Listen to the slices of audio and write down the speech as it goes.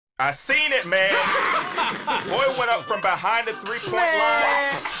I seen it, man. Boy went up from behind the three-point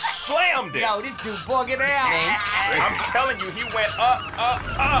line, slammed it. Yo, this dude bugging out, man. I'm telling you, he went up.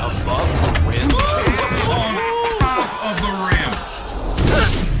 Above the rim.